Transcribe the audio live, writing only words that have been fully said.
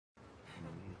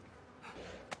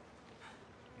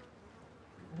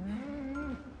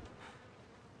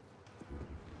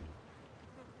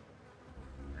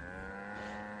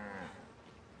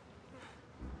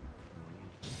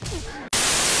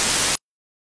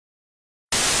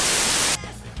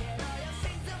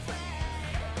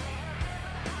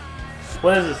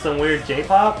What is this, some weird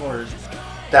J-pop? Or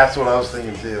That's what I was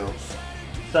thinking too.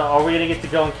 so are we gonna get to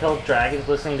go and kill dragons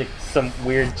listening to some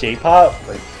weird J-pop?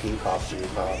 Like K-pop,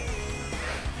 J-pop.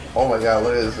 Oh my god,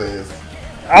 what is this?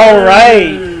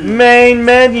 Alright! Main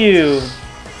menu!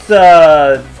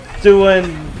 It's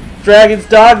doing Dragon's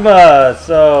Dogma,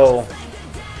 so...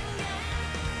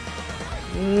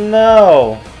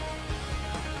 No.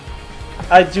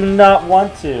 I do not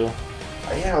want to.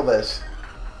 Yeah, that's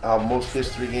most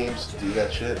PS3 games do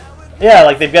that shit. Yeah,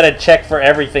 like they've got to check for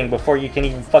everything before you can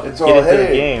even fucking get into the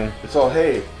game. It's all,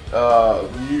 hey,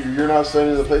 you're not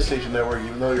signing the PlayStation Network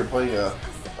even though you're playing a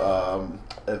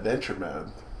Adventure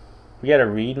Man. We gotta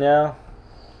read now?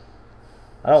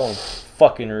 I don't want to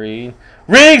fucking read.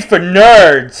 Reading's for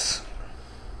nerds!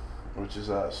 Which is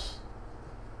us.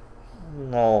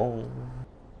 No.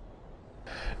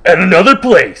 And another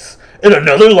place, in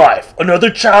another life,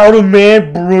 another child of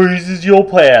man bruises your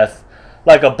path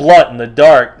like a blunt in the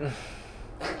dark.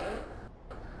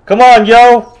 Come on,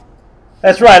 yo!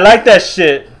 That's right, like that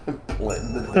shit. Blunt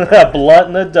in the dark. Blunt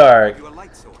in the dark.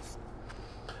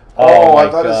 Oh, I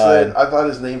thought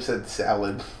his name said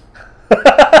Salad.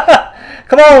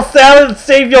 Come on, Salad,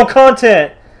 save your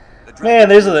content. Man,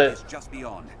 there's a...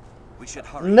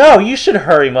 No, you should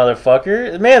hurry,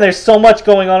 motherfucker. Man, there's so much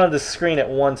going on the screen at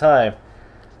one time.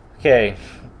 Okay,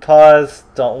 pause.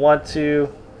 Don't want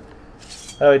to.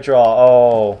 How do I draw?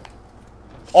 Oh.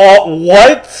 Oh,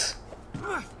 what?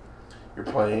 You're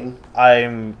playing?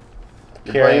 I'm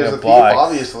carrying a box. Thief,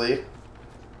 obviously.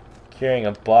 Carrying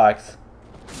a box.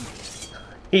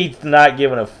 He's not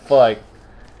giving a fuck.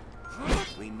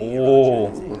 Oh.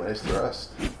 Ooh, nice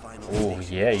thrust. Oh,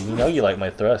 yeah, you know you like my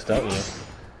thrust, don't you?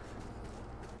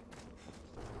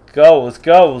 Go, let's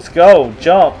go, let's go,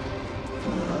 jump.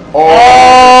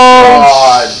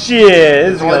 Oh,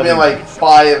 shit. It's only been like it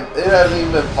hasn't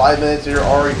even been 5 minutes and you're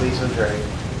already facing the dragon.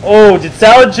 Oh, did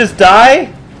Salad just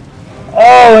die?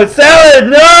 Oh, it's Salad,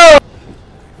 no!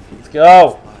 Let's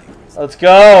go. Let's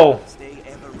go.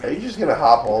 Are you just gonna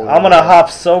hop all over? I'm gonna hop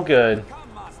so good.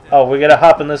 Oh, we gotta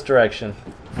hop in this direction.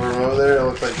 From over there, it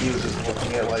looks like he was just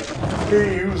looking at like,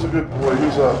 hey, who's a good boy?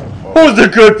 Who's up? Oh. Who's the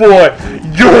good boy?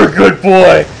 You're a good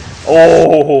boy.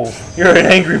 Oh, you're an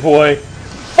angry boy.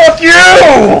 Fuck you!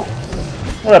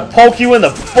 I'm gonna poke you in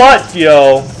the butt,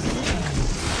 yo.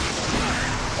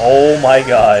 Oh my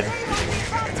god.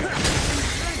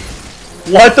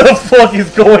 What the fuck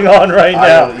is going on right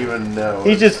now? I don't even know.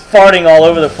 He's just farting all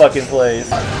over the fucking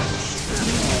place.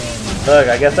 Look,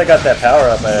 I guess I got that power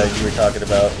up you were talking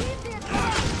about.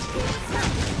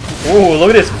 Ooh, look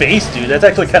at his face, dude. That's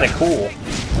actually kind of cool.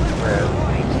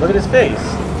 Look at his face.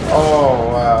 Oh,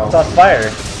 wow. It's on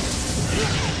fire.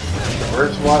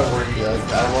 Where's one where he I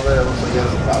don't know that it looks like he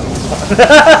has a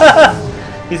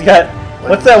goggles. He's got,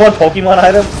 what's that one Pokemon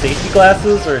item? Safety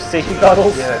glasses or safety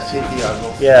goggles? Yeah, safety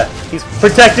goggles. Yeah, he's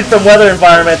protected from weather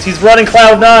environments. He's running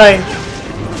Cloud 9.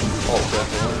 Oh,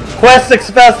 definitely. Quest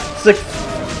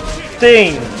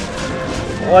 16.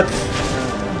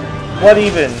 What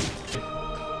even?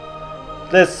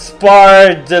 This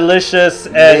Spar Delicious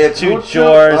and to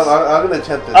George. I'm gonna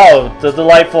attempt this. Oh, the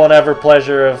delightful and ever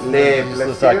pleasure of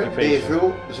this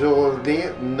occupation.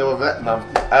 No,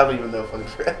 I don't even know if I'm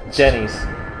French. Denny's.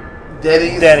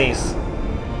 Denny's.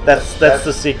 That's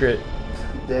the secret.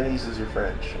 Denny's is your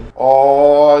French.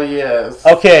 Oh yes.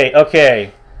 Okay.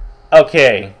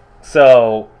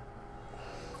 So.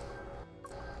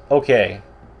 Okay.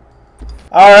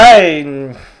 All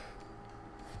right.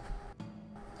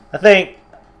 I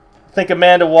think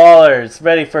Amanda Waller is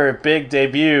ready for her big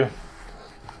debut.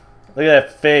 Look at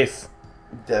that face.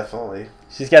 Definitely.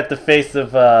 She's got the face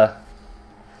of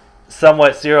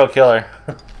somewhat serial killer.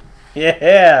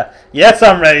 Yeah. Yes,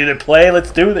 I'm ready to play.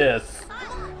 Let's do this.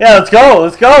 Yeah, let's go.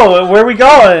 Where are we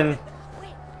going?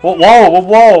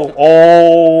 Whoa.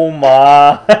 Oh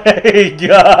my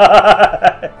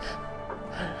god.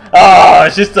 Oh,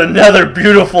 it's just another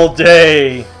beautiful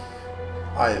day.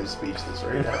 I am speechless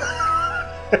right now.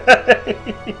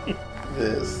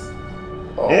 This.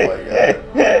 Oh my god.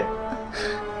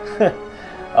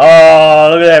 Oh,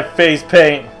 look at that face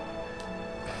paint.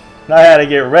 I had to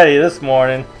get ready this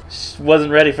morning.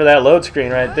 Wasn't ready for that load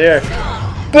screen right there.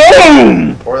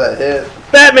 Boom! Or that hit.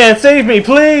 Batman, save me,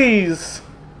 please!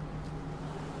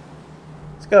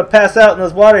 It's gonna pass out in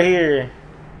this water here.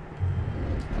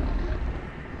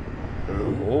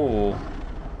 Ooh.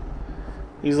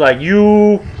 He's like,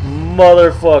 you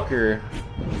motherfucker.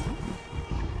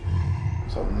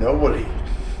 So nobody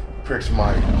pricks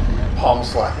my palm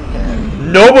slapping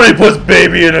hand. Nobody puts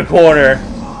baby in a corner.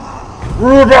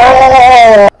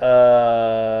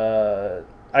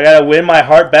 I gotta win my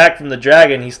heart back from the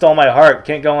dragon. He stole my heart.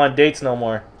 Can't go on dates no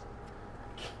more.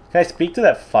 Can I speak to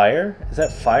that fire? Is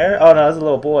that fire? Oh no, that's a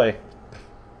little boy.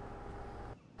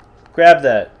 Grab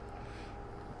that.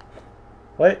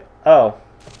 What? Oh.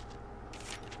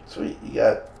 Sweet, you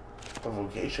got a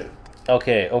vocation.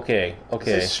 Okay, okay,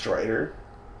 okay. Is this Strider?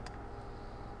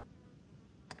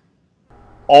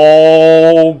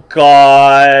 Oh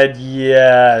God,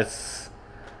 yes.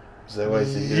 Is that why I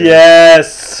think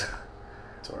yes.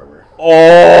 it's armor?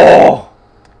 Oh.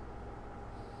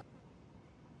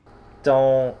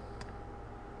 Don't.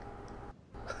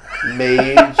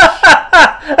 Mage.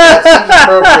 That seems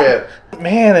appropriate.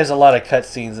 Man, there's a lot of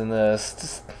cutscenes in this.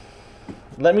 Just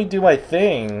let me do my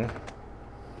thing.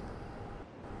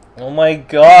 Oh my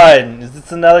God, is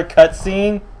this another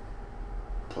cutscene?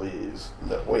 Please.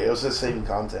 No, wait, it was just saving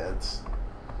contents.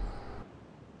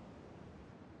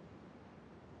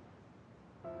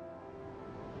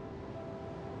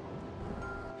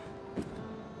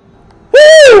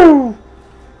 Woo!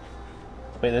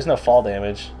 Wait, there's no fall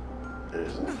damage. There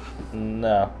isn't?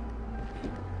 No.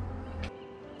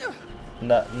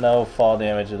 No fall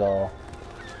damage at all.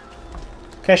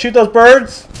 Can I shoot those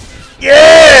birds?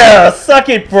 Yeah! Suck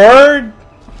it, bird!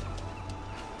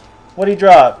 What'd he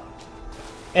drop?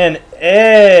 An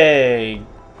egg!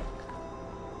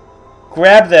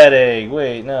 Grab that egg.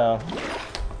 Wait, no.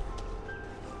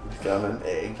 You found an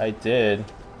egg. I did.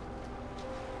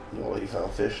 Well, you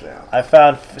found fish now. I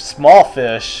found small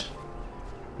fish.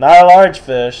 Not a large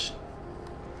fish.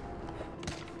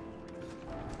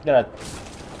 Gonna...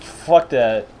 Fuck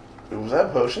that. Was that a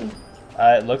potion?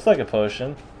 It looks like a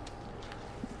potion.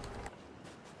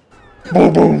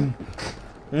 Boom boom!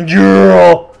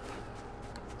 Yeah!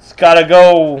 It's gotta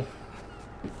go!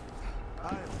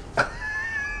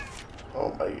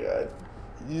 Oh my God.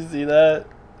 You see that?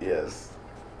 Yes.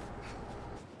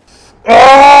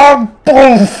 Oh!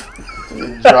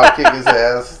 Boom! Drop kick his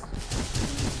ass.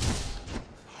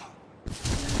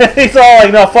 He's all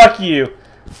like, no, fuck you.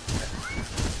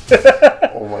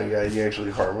 Oh my God, you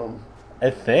actually harm him? I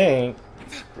think.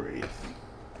 Great.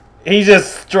 He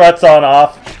just struts on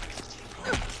off.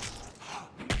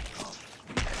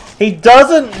 He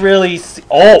doesn't really see...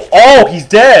 Oh, he's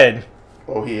dead.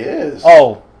 Oh, he is.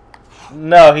 Oh.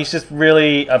 No, he's just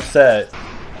really upset.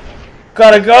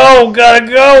 Gotta go right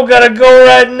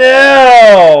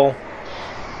now.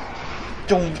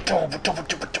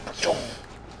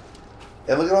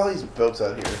 And look at all these boats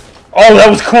out here. Oh, that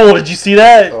was cool. Did you see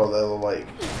that? Oh, that little, like,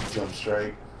 jump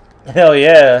strike. Hell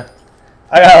yeah.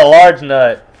 I got a large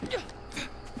nut.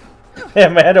 Yeah,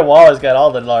 Amanda Waller's got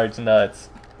all the large nuts.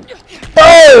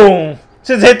 Boom!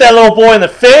 Just hit that little boy in the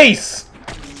face!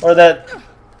 Or that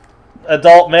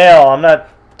adult male, I'm not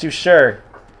too sure.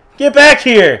 Get back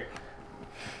here!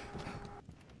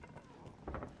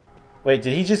 Wait,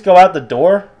 did he just go out the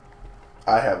door?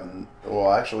 I haven't.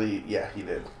 Well, actually, yeah, he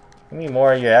did. Give me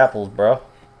more of your apples, bro.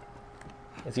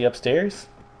 Is he upstairs?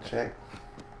 Check.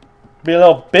 Be a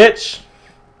little bitch!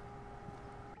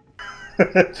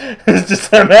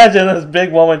 Just imagine this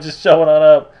big woman just showing on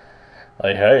up.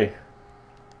 Like, hey.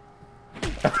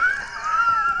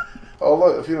 Oh,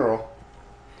 look, a funeral.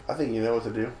 I think you know what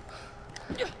to do.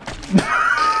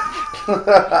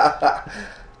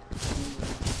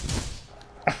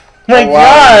 My wow,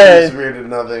 God! Disappeared to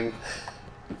nothing.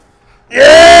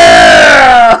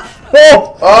 Yeah!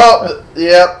 Oh! Oh,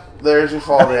 yep. There's your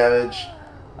fall damage.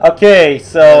 Okay,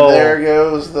 so... And there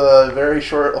goes the very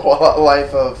short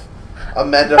life of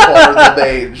Amanda Waller the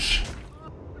Mage.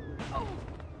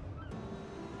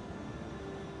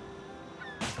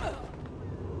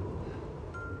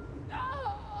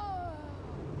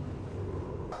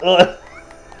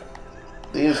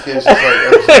 These kids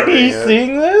just like... Are you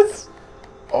seeing this?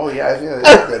 Oh yeah, I think that's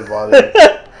a dead body.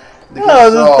 Oh,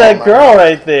 this is that girl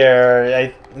right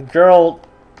there. Girl...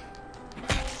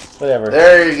 Whatever.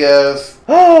 There he goes.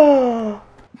 Boom!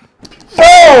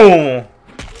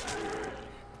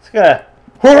 It's gonna...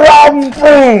 Boom!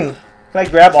 Can I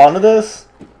grab onto this?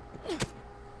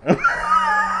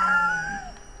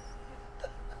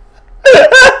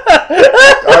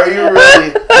 Are you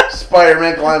really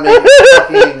Spider-Man climbing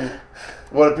fucking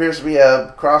what appears to be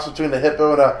a cross between a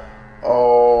hippo and a...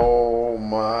 Oh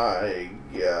my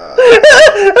God.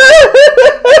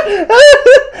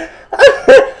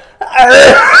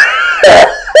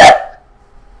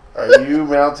 Are you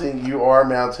mounting? You are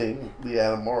mounting the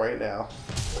animal right now.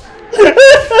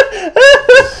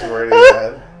 I swear to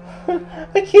God.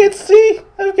 I can't see.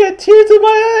 I've got tears in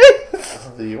my eyes.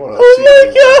 Do you want to Oh see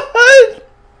my God.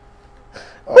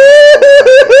 Oh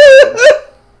my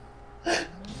God.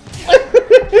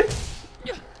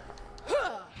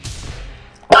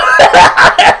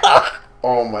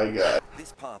 my god.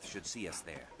 This path should see us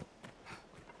there.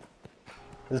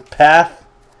 This path?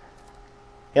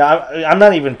 Yeah, I'm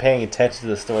not even paying attention to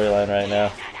the storyline right now.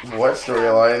 What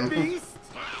storyline?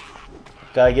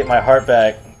 Gotta get my heart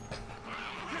back.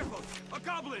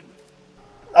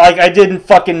 Like, I didn't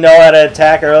fucking know how to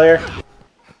attack earlier.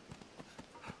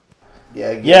 Yeah,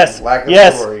 again, Yes, lack of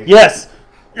yes, story. yes!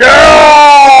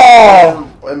 Yeah!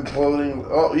 Imploding.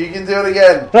 Oh, you can do it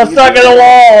again. I'm stuck in the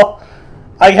wall!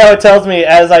 Like how it tells me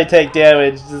as I take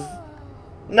damage. Just...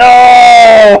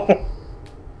 No!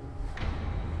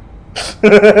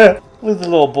 Who's the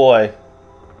little boy?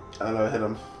 I don't know, hit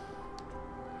him.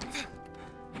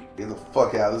 Get the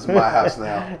fuck out. This is my house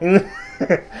now. This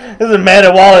is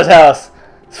Amanda Waller's house.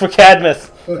 It's for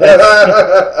Cadmus.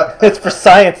 It's for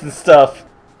science and stuff.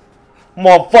 I'm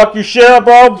gonna fuck your shit up,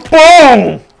 bro.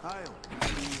 Boom!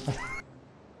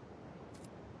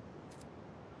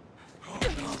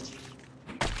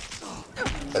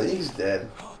 I think he's dead.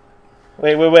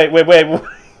 Wait.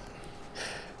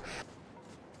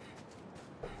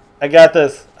 I got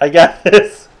this.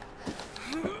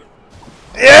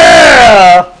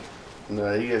 Yeah!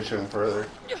 No, you gotta show him further.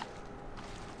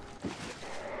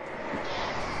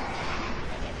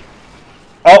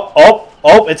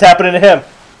 Oh, it's happening to him.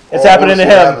 It's happening to him.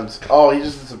 Happens. Oh, he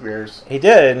just disappears. He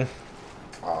did.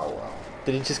 Oh, wow.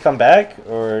 Did he just come back,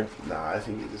 or? Nah, I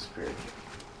think he disappeared.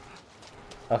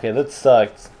 Okay, that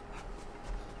sucks.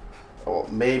 Oh,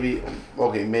 maybe.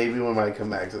 Okay, maybe we might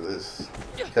come back to this.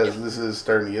 Because this is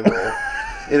starting to get a little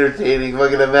entertaining.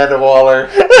 Look at Amanda Waller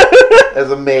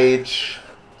as a mage.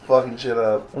 Fucking shit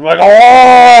up. I'm like,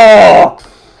 oh!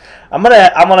 I'm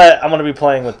gonna be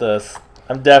playing with this.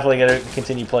 I'm definitely gonna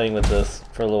continue playing with this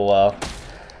for a little while.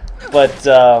 But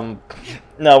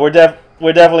no, we're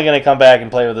definitely gonna come back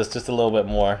and play with this just a little bit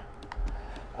more.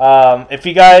 If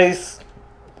you guys,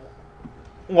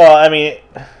 well, I mean,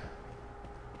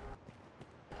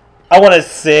 I want to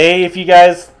say if you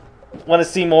guys want to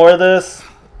see more of this,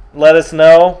 let us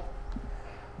know.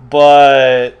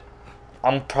 But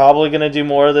I'm probably gonna do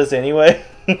more of this anyway.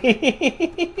 Fuck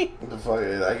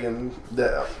it, I can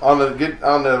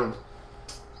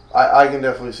I can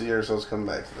definitely see ourselves coming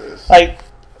back to this. Like,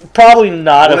 probably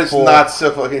not when a it's full... not so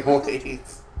fucking late.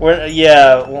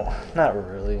 Yeah, well, not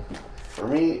really. For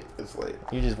me, it's late.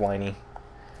 You're just whiny.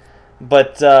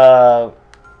 But,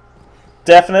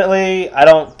 definitely, I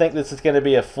don't think this is going to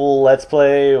be a full Let's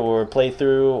Play or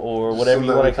playthrough or whatever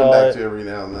you want to call it. Come back to every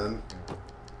now and then.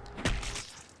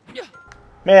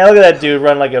 Man, look at that dude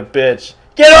run like a bitch.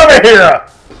 Get over here!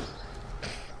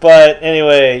 But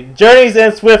anyway, journeys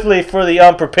end swiftly for the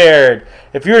unprepared.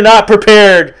 If you're not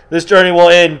prepared, this journey will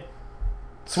end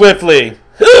swiftly.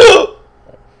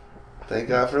 Thank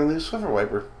God for the new Swiffer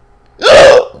wiper.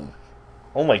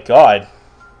 Oh my God.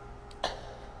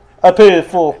 I'll pay you the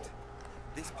full.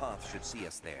 This path should see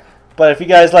us there. But if you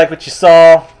guys like what you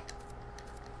saw,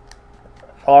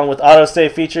 along with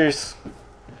autosave features.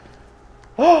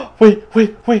 Oh, wait.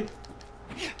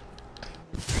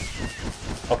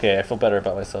 Okay, I feel better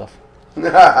about myself.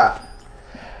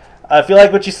 If you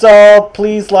like what you saw,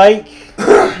 please like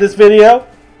this video.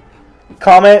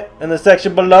 Comment in the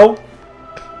section below.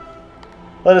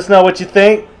 Let us know what you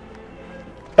think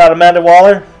about Amanda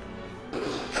Waller.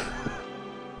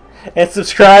 And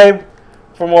subscribe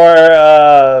for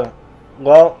more,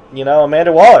 well, you know,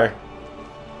 Amanda Waller.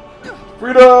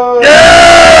 Freedom!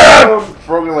 Yeah!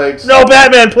 Broken legs. No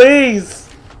Batman, please!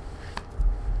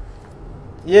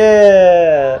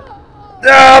 Yeah!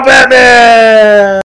 No Batman!